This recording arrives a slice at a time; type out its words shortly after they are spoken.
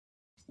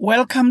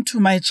Welcome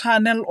to my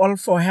channel, All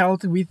for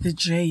Health with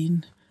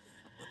Jane.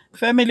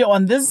 Family,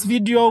 on this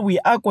video, we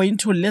are going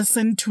to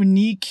listen to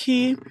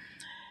Nicky.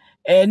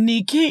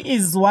 Nicky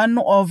is one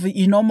of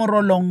Inno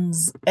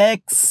Morolong's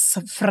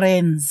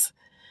ex-friends.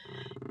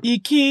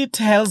 Nicky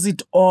tells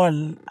it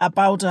all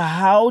about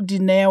how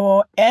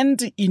Dineo and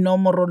Inno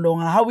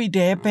Morolong, how it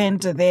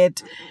happened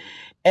that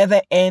at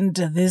the end,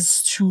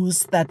 these two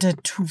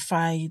started to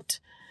fight.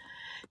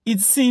 It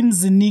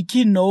seems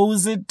Nicky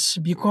knows it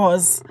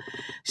because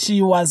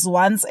she was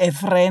once a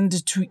friend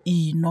to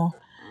Inno.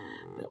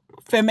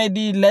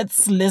 Family,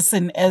 let's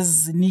listen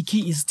as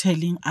Nicky is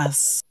telling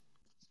us.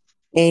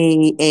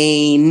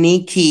 Hey,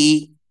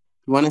 Nicky,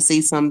 you want to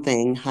say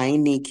something? Hi,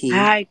 Nicky.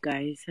 Hi,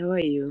 guys. How are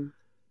you?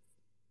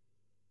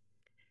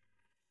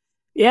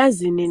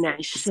 Yazi nina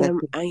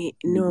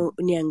no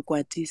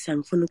niyangikwatisa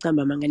ngifuna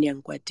ucamba manga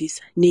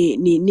niyangikwatisa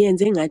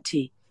niyenze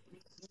ngathi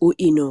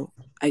Inno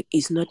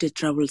is not a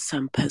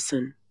troublesome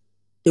person.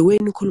 The way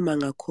nikhuluma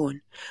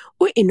ngakhona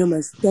Inno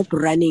must stop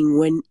running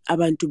when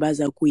abantu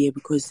baza kuye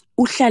because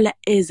uhlala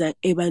eza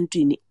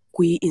ebantwini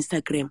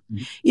Instagram.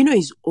 Inno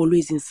is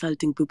always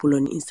insulting people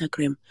on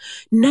Instagram.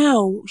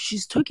 Now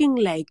she's talking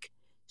like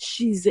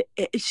she's a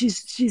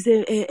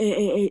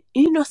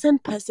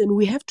innocent person.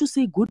 We have to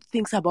say good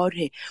things about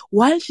her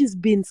while she's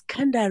been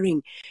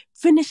slandering,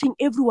 finishing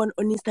everyone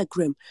on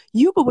Instagram.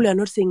 You people are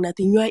not saying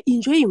nothing. You are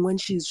enjoying when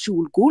she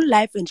will go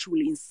live and she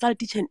will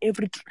insult each and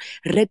every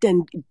rat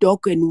and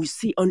dog and we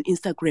see on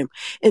Instagram,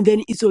 and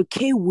then it's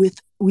okay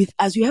with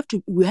us. We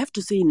have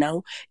to say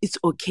now it's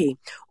okay.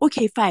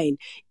 Okay, fine.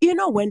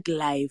 Inno went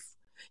live.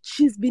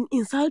 She's been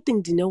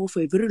insulting Dineo for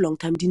a very long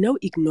time. Dineo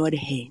ignored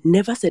her,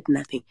 never said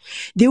nothing.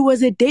 There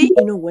was a day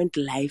Inno went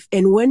live,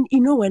 and when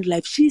Inno went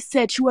live, she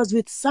said she was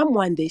with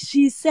someone there.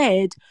 She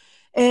said,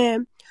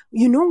 you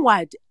know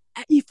what?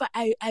 If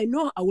I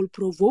know I will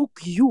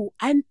provoke you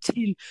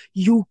until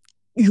you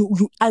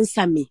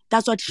answer me.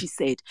 That's what she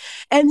said.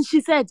 And she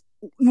said,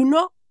 you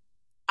know,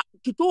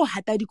 ke tlo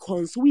hata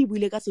di-cons o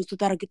buile ka setso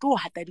tara ke tlo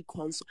hata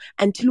di-cons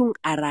until ung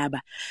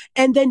araba.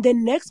 And then the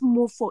next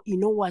move for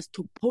Inno was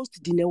to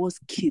post Dineo's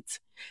kids.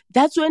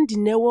 That's when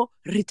Dineo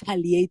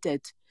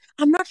retaliated.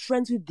 I'm not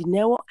friends with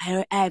Dineo.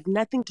 I have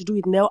nothing to do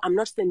with Dineo. I'm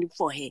not standing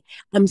for her.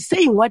 I'm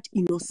saying what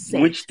Inno said.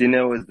 Which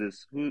Dineo is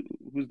this?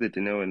 Who's the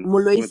Dineo?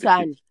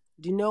 Moloisane.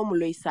 Dineo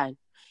Moloisane.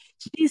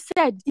 She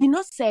said,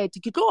 Inno said,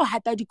 ke tlo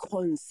hata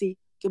di-cons ke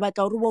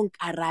batla hore bo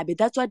nkarabe.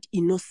 That's what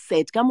Inno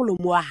said ka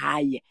molomo wa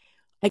hae.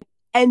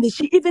 And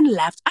she even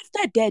laughed.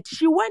 After that,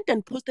 she went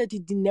and posted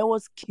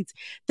Dineo's kids.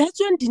 That's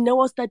when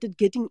Dineo started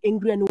getting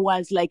angry and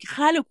was like,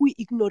 "Khale ku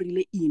ignore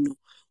Inno.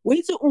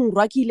 Wait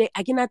unrokile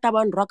akina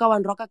taban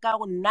roka ka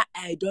na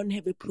I don't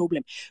have a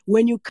problem.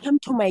 When you come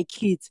to my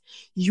kids,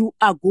 you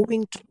are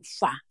going too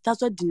far."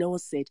 That's what Dineo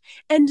said.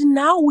 And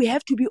now we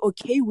have to be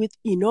okay with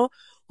Inno.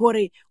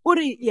 Hore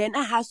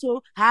yena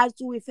haso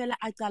we fela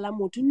aqala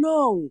motho.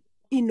 No,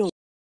 Inno.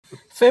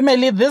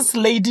 Family, this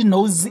lady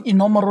knows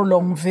Inno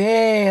Morolong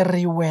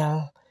very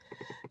well.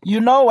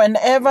 You know,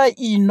 whenever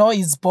Inno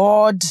is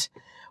bored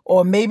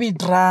or maybe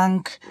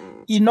drunk,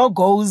 Inno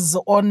goes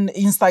on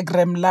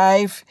Instagram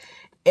Live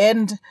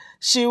and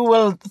she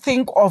will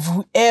think of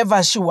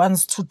whoever she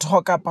wants to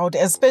talk about,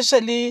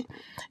 especially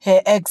her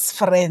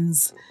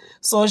ex-friends.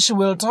 So she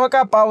will talk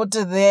about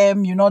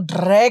them, you know,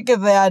 drag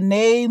their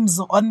names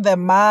on the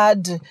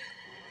mud,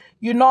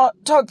 you know,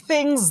 talk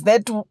things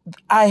that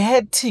are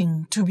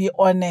hurting, to be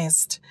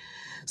honest.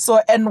 So,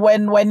 and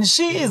when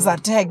she is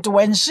attacked,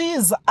 when she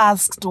is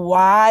asked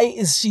why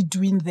is she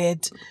doing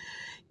that,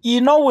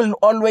 Inno will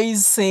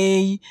always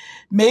say,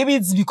 maybe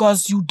it's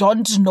because you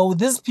don't know.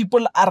 These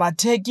people are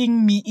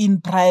attacking me in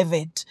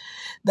private.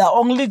 The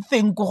only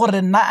thing,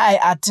 I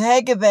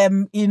attack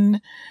them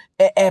in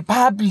a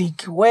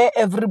public where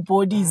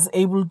everybody is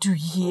able to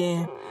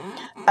hear.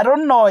 I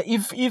don't know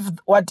if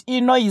what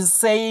Inno is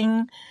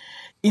saying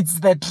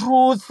it's the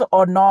truth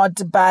or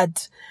not,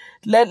 but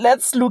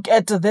let's look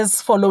at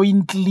this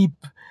following clip.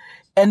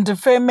 And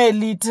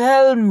family,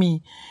 tell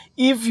me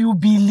if you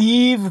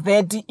believe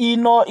that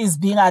Inno is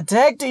being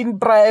attacked in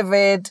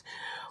private,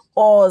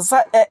 or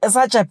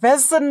such a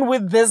person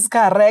with this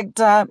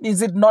character,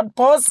 is it not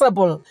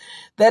possible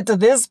that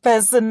this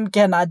person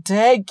can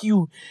attack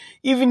you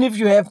even if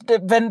you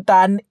haven't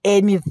done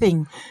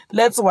anything?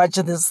 Let's watch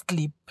this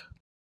clip.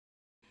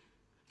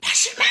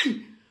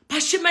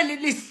 Bashimane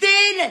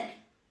lesile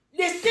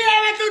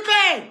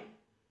batlotleng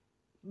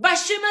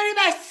bashimane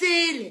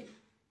basile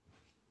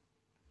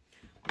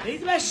le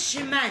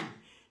bashimane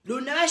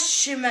lona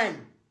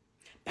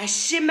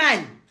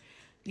bashimane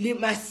le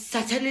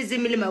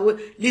satanism le mawe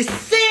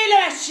lesile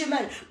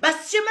bashimane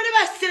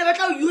basile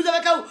batla o use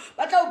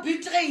batla o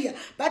betray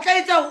batla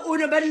etsa o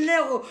ne ba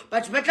lego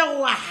batho batla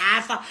go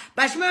hafa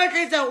bashimane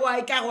batla etsa o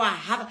ka go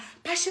hafa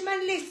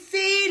bashimane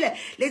lesile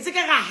le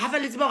tseka ga hafa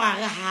le tseba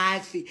ga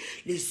hafi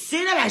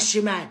lesile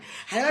bashimane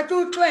ha ba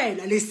tlo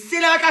tlwela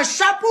lesile batla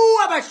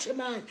shapua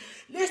bashimane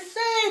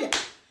lesile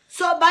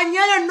so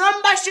banyana no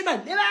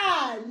bashimane le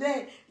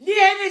bane le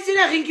ene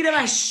sina rinkile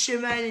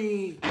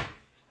bashimane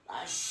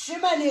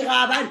bashimane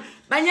ga bana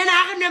banyana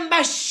ha re neng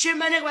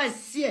bashemane ba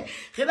sie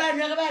re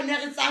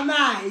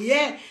tsamaye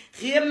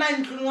re ye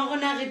mantlong a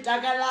rona re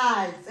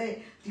takalatse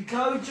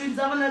di-coucheng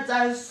tsa rona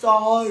tsa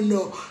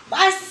sono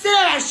ba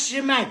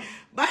sie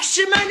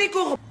bashemane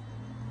ko.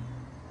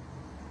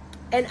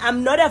 And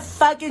I'm not a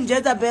fucking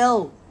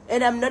Jezebel.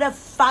 And I'm not a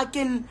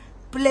fucking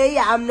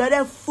player. I'm not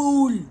a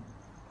fool.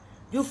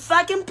 You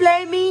fucking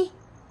play me.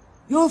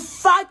 You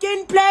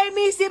fucking play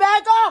me,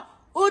 Sibeko.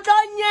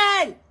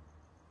 Utonyel.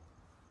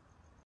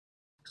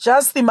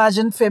 Just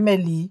imagine,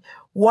 family,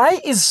 why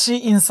is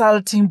she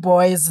insulting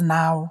boys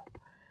now?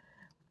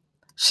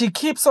 She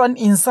keeps on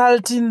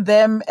insulting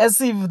them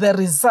as if there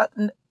is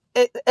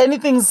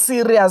anything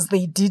serious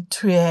they did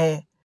to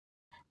her.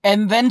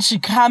 And then she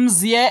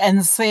comes here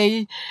and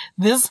say,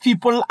 these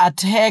people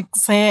attack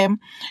her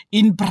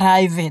in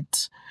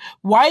private.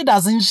 Why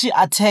doesn't she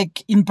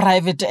attack in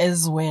private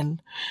as well?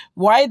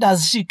 Why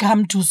does she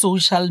come to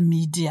social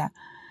media?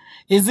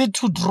 Is it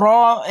to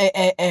draw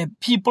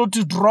people,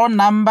 to draw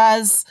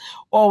numbers?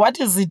 Or what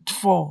is it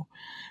for?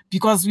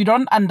 Because we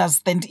don't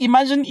understand.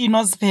 Imagine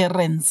Inno's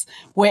parents,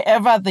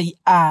 wherever they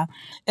are,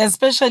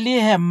 especially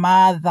her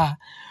mother,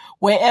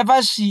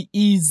 wherever she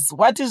is.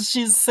 What is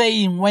she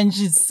saying when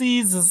she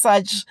sees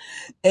such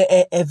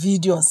a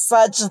video,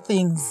 such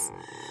things?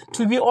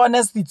 To be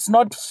honest, it's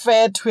not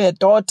fair to her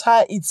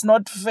daughter. It's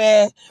not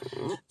fair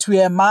to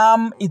her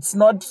mom. It's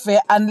not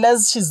fair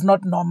unless she's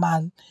not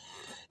normal.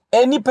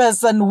 Any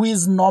person who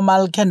is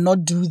normal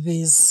cannot do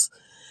this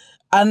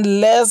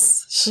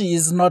unless she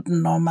is not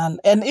normal.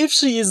 And if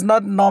she is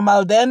not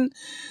normal, then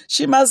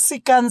she must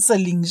seek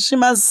counseling. She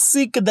must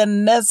seek the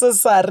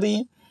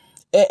necessary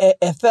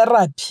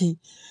therapy.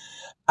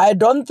 I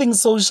don't think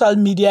social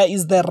media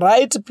is the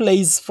right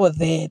place for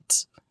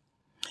that.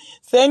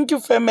 Thank you,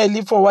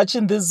 family, for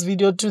watching this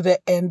video to the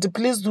end.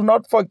 Please do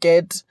not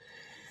forget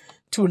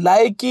to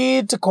like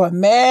it,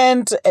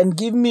 comment, and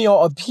give me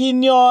your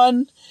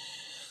opinion.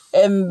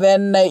 And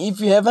then if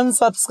you haven't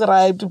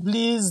subscribed,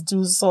 please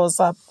do so.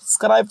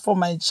 Subscribe for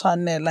my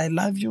channel. I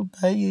love you.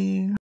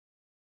 Bye.